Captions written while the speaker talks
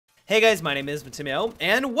Hey guys, my name is Matimio,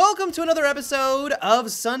 and welcome to another episode of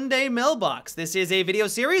Sunday Mailbox. This is a video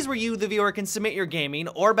series where you, the viewer, can submit your gaming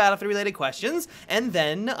or Battlefield-related questions, and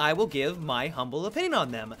then I will give my humble opinion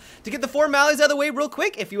on them. To get the formalities out of the way real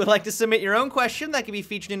quick, if you would like to submit your own question that can be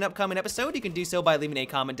featured in an upcoming episode, you can do so by leaving a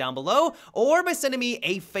comment down below, or by sending me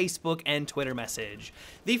a Facebook and Twitter message.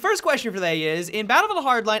 The first question for today is, in Battlefield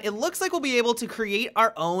Hardline, it looks like we'll be able to create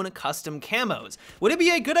our own custom camos. Would it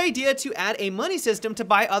be a good idea to add a money system to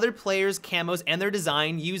buy other players' camos and their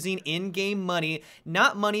design using in-game money,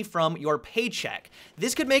 not money from your paycheck?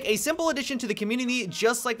 This could make a simple addition to the community,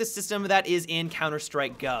 just like the system that is in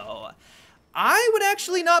Counter-Strike Go. I would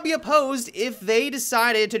actually not be opposed if they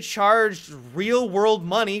decided to charge real-world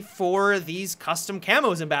money for these custom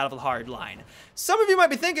camos in Battlefield Hardline. Some of you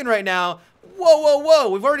might be thinking right now, whoa,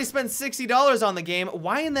 we've already spent $60 on the game.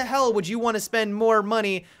 Why in the hell would you want to spend more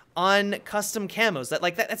money on custom camos?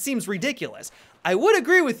 That seems ridiculous. I would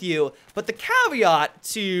agree with you, but the caveat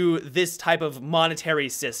to this type of monetary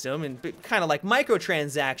system, and kind of like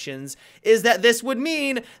microtransactions, is that this would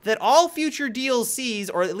mean that all future DLCs,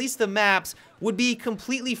 or at least the maps, would be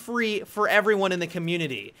completely free for everyone in the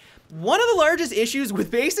community. One of the largest issues with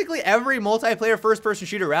basically every multiplayer first-person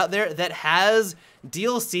shooter out there that has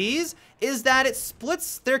DLCs is that it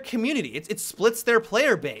splits their community. It splits their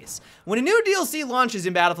player base. When a new DLC launches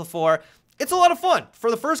in Battlefield 4, it's a lot of fun. For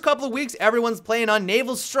the first couple of weeks, everyone's playing on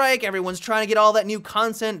Naval Strike, everyone's trying to get all that new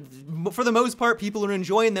content. For the most part, people are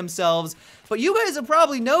enjoying themselves. But you guys have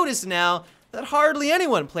probably noticed now that hardly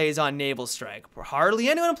anyone plays on Naval Strike. Hardly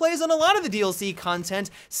anyone plays on a lot of the DLC content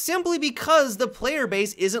simply because the player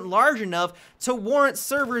base isn't large enough to warrant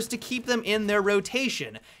servers to keep them in their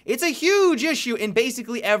rotation. It's a huge issue in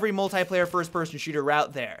basically every multiplayer first-person shooter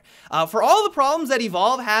out there. For all the problems that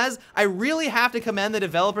Evolve has, I really have to commend the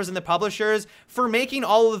developers and the publishers for making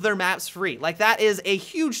all of their maps free. Like, that is a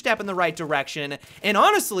huge step in the right direction. And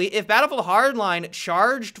honestly, if Battlefield Hardline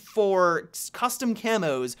charged for custom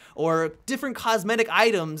camos or different cosmetic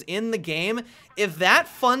items in the game, if that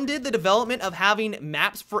funded the development of having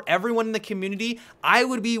maps for everyone in the community, I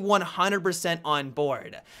would be 100% on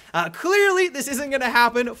board. Clearly, this isn't going to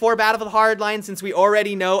happen for Battlefield Hardline since we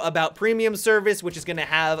already know about Premium Service, which is going to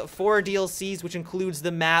have 4 DLCs, which includes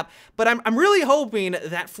the map. But I'm really hoping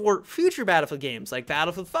that for future Battlefield games like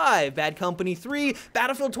Battlefield 5, Bad Company 3,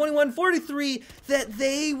 Battlefield 2143, that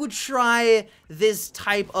they would try this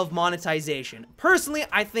type of monetization. Personally,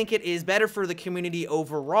 I think it is better for the community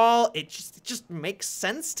overall. It just makes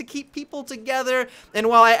sense to keep people together. And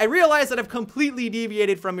while I realize that I've completely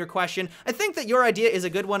deviated from your question, I think that your idea is a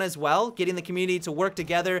good one as well. Getting the community to work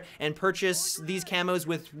together and purchase these camos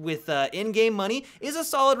with in-game money is a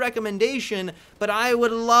solid recommendation, but I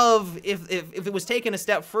would love if it was taken a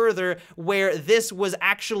step further where this was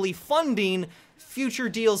actually funding future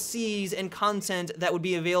DLCs and content that would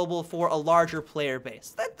be available for a larger player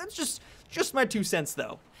base. That's just my 2 cents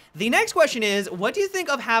though. The next question is, what do you think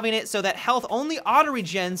of having it so that health only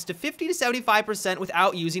auto-regens to 50 to 75%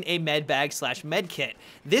 without using a med bag / med kit?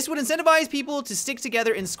 This would incentivize people to stick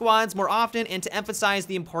together in squads more often and to emphasize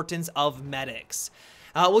the importance of medics.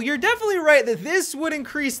 Well, you're definitely right that this would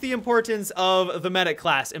increase the importance of the medic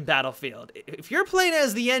class in Battlefield. If you're playing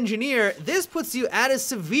as the engineer, this puts you at a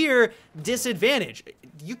severe disadvantage.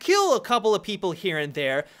 You kill a couple of people here and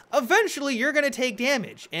there, eventually you're going to take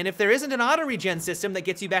damage. And if there isn't an auto-regen system that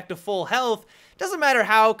gets you back to full health, doesn't matter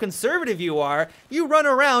how conservative you are, you run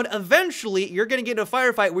around, eventually you're going to get into a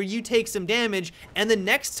firefight where you take some damage, and the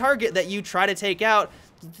next target that you try to take out,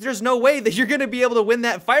 there's no way that you're going to be able to win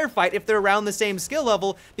that firefight if they're around the same skill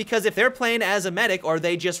level, because if they're playing as a medic or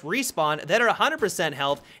they just respawn, that are 100%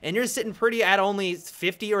 health, and you're sitting pretty at only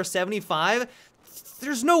 50 or 75,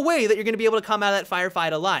 there's no way that you're going to be able to come out of that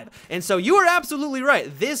firefight alive. And so you are absolutely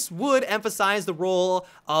right. This would emphasize the role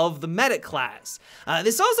of the medic class.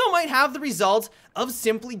 This also might have the result of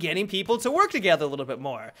simply getting people to work together a little bit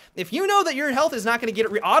more. If you know that your health is not going to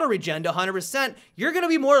get auto-regen to 100%, you're going to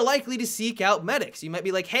be more likely to seek out medics. You might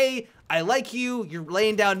be like, hey, I like you, you're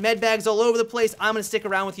laying down med bags all over the place, I'm going to stick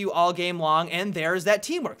around with you all game long, and there's that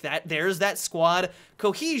teamwork, there's that squad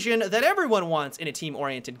cohesion that everyone wants in a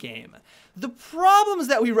team-oriented game. The problems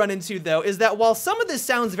that we run into, though, is that while some of this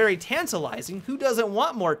sounds very tantalizing, who doesn't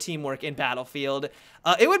want more teamwork in Battlefield,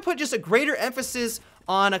 it would put just a greater emphasis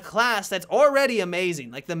on a class that's already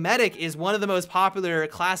amazing. Like, the medic is one of the most popular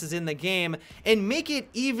classes in the game, and make it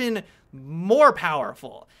even more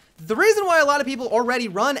powerful. The reason why a lot of people already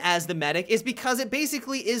run as the medic is because it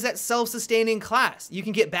basically is that self-sustaining class. You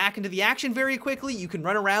can get back into the action very quickly, you can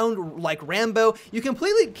run around like Rambo, you can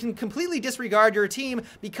completely disregard your team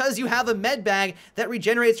because you have a med bag that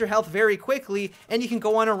regenerates your health very quickly, and you can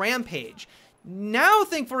go on a rampage. Now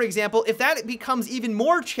think, for example, if that becomes even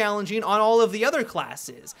more challenging on all of the other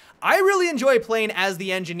classes. I really enjoy playing as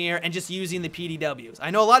the engineer and just using the PDWs.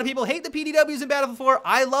 I know a lot of people hate the PDWs in Battlefield 4,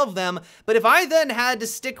 I love them, but if I then had to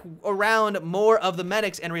stick around more of the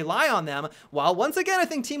medics and rely on them, while once again I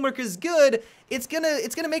think teamwork is good, it's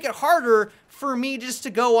gonna make it harder for me just to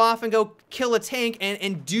go off and go kill a tank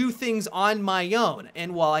and do things on my own.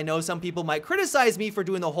 And while I know some people might criticize me for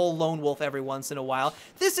doing the whole lone wolf every once in a while,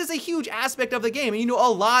 this is a huge aspect of the game, and you know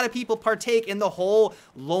a lot of people partake in the whole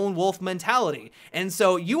lone wolf mentality. And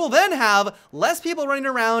so you will then have less people running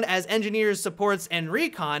around as engineers, supports, and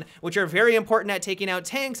recon, which are very important at taking out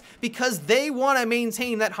tanks because they want to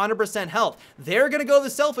maintain that 100% health. They're gonna go the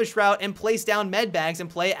selfish route and place down med bags and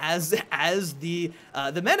play as the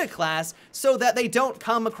meta class so that they don't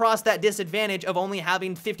come across that disadvantage of only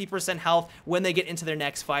having 50% health when they get into their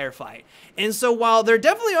next firefight. And so while there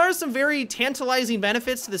definitely are some very tantalizing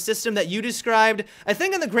benefits to the system that you described, I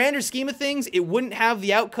think in the grander scheme of things, it wouldn't have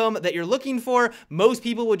the outcome that you're looking for. Most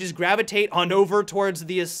people would just gravitate on over towards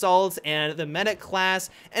the assault and the medic class,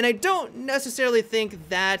 and I don't necessarily think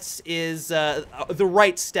that is the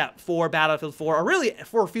right step for Battlefield 4, or really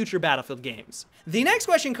for future Battlefield games. The next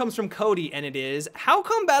question comes from Cody, and it is, how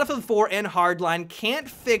come Battlefield 4 and Hardline can't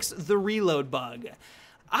fix the reload bug?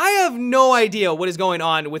 I have no idea what is going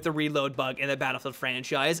on with the reload bug in the Battlefield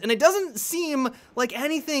franchise, and it doesn't seem like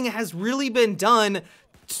anything has really been done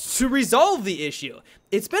to resolve the issue.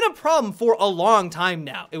 It's been a problem for a long time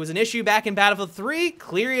now. It was an issue back in Battlefield 3,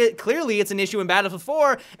 clearly it's an issue in Battlefield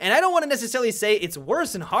 4, and I don't want to necessarily say it's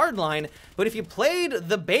worse in Hardline, but if you played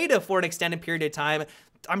the beta for an extended period of time,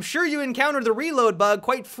 I'm sure you encountered the reload bug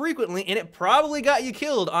quite frequently, and it probably got you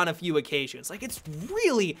killed on a few occasions. Like, it's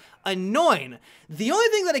really annoying. The only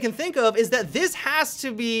thing that I can think of is that this has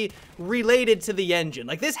to be related to the engine.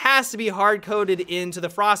 Like, this has to be hard-coded into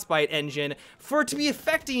the Frostbite engine for it to be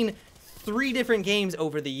affecting 3 different games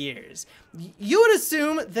over the years. You would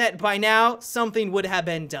assume that by now something would have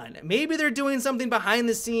been done. Maybe they're doing something behind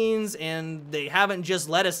the scenes and they haven't just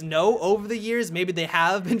let us know over the years. Maybe they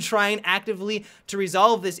have been trying actively to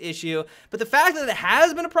resolve this issue, but the fact that it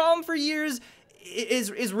has been a problem for years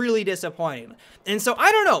is really disappointing. And so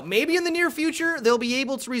I don't know, maybe in the near future they'll be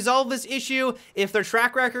able to resolve this issue. If their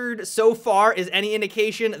track record so far is any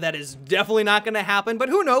indication, that is definitely not going to happen, but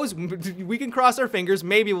who knows, we can cross our fingers,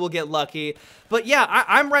 maybe we'll get lucky. But yeah,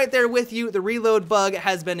 I'm right there with you. The reload bug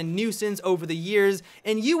has been a nuisance over the years,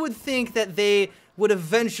 and you would think that they would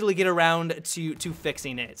eventually get around to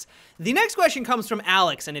fixing it. The next question comes from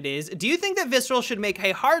Alex, and it is, do you think that Visceral should make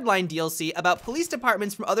a Hardline DLC about police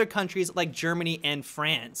departments from other countries like Germany and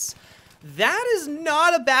France? That is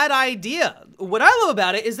not a bad idea. What I love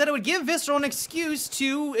about it is that it would give Visceral an excuse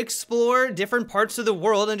to explore different parts of the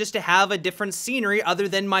world and just to have a different scenery other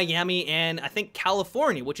than Miami and I think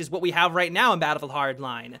California, which is what we have right now in Battlefield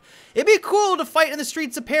Hardline. It'd be cool to fight in the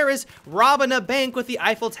streets of Paris, robbing a bank with the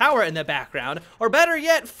Eiffel Tower in the background, or better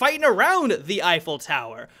yet, fighting around the Eiffel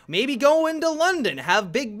Tower. Maybe go into London,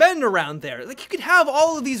 have Big Ben around there. Like, you could have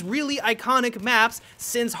all of these really iconic maps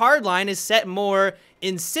since Hardline is set more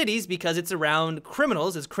in cities because it's around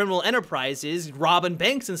criminals, as criminal enterprises, robbing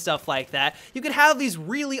banks and stuff like that. You could have these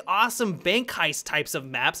really awesome bank heist types of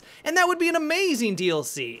maps, and that would be an amazing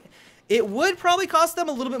DLC. It would probably cost them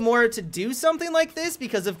a little bit more to do something like this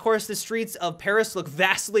because, of course, the streets of Paris look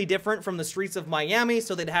vastly different from the streets of Miami,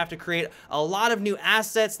 so they'd have to create a lot of new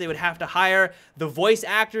assets. They would have to hire the voice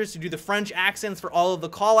actors to do the French accents for all of the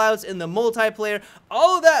callouts in the multiplayer.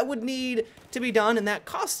 All of that would need to be done, and that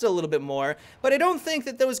costs a little bit more, but I don't think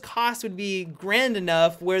that those costs would be grand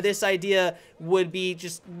enough where this idea would be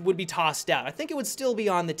tossed out. I think it would still be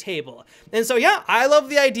on the table. And so yeah, I love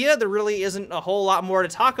the idea. There really isn't a whole lot more to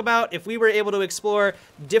talk about. If we were able to explore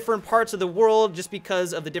different parts of the world just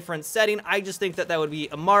because of the different setting, I just think that that would be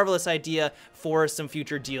a marvelous idea for some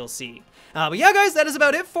future DLC. But yeah, guys, that is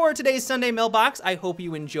about it for today's Sunday Mailbox. I hope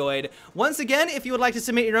you enjoyed. Once again, if you would like to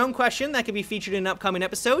submit your own question that can be featured in an upcoming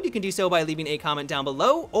episode, you can do so by leaving a comment down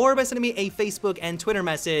below or by sending me a Facebook and Twitter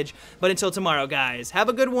message. But until tomorrow, guys, have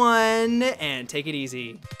a good one and take it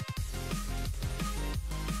easy.